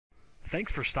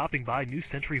Thanks for stopping by New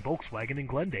Century Volkswagen in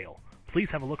Glendale. Please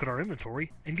have a look at our inventory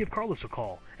and give Carlos a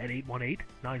call at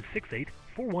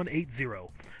 818-968-4180.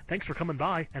 Thanks for coming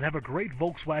by and have a great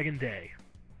Volkswagen day.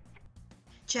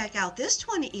 Check out this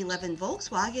 2011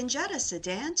 Volkswagen Jetta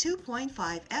sedan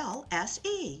 2.5L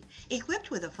SE, equipped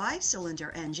with a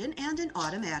 5-cylinder engine and an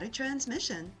automatic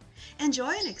transmission. Enjoy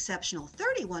an exceptional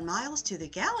 31 miles to the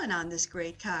gallon on this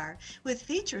great car with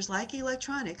features like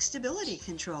electronic stability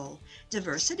control,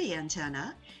 diversity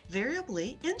antenna,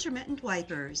 variably intermittent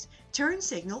wipers, turn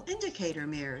signal indicator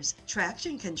mirrors,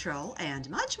 traction control, and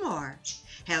much more.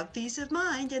 Have peace of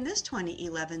mind in this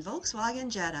 2011 Volkswagen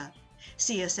Jetta.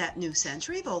 See us at New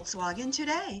Century Volkswagen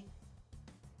today.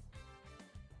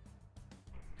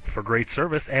 For great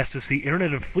service, ask to see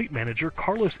Internet and Fleet Manager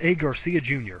Carlos A. Garcia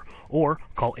Jr. or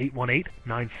call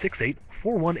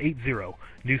 818-968-4180.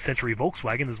 New Century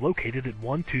Volkswagen is located at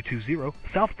 1220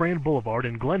 South Brand Boulevard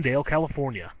in Glendale,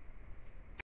 California.